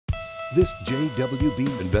This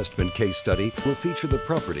JWB investment case study will feature the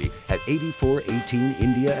property at 8418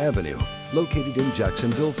 India Avenue, located in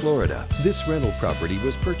Jacksonville, Florida. This rental property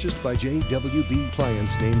was purchased by JWB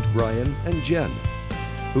clients named Brian and Jen,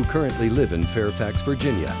 who currently live in Fairfax,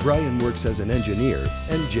 Virginia. Brian works as an engineer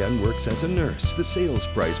and Jen works as a nurse. The sales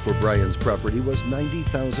price for Brian's property was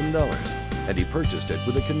 $90,000, and he purchased it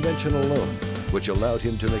with a conventional loan, which allowed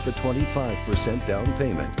him to make a 25% down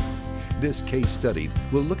payment. This case study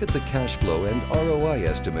will look at the cash flow and ROI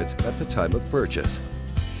estimates at the time of purchase.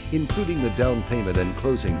 Including the down payment and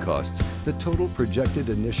closing costs, the total projected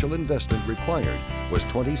initial investment required was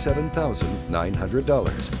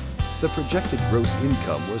 $27,900. The projected gross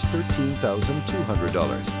income was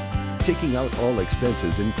 $13,200. Taking out all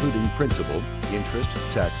expenses including principal, interest,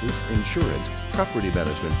 taxes, insurance, property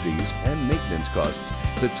management fees, and maintenance costs,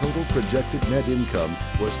 the total projected net income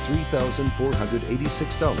was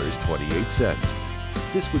 $3,486.28.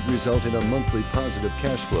 This would result in a monthly positive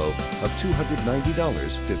cash flow of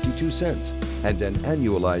 $290.52 and an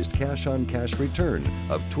annualized cash-on-cash return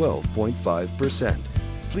of 12.5%.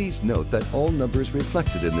 Please note that all numbers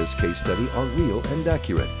reflected in this case study are real and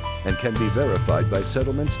accurate and can be verified by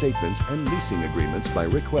settlement statements and leasing agreements by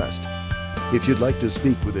request. If you'd like to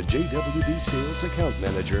speak with a JWB Sales Account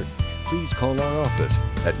Manager, please call our office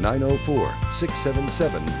at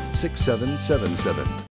 904-677-6777.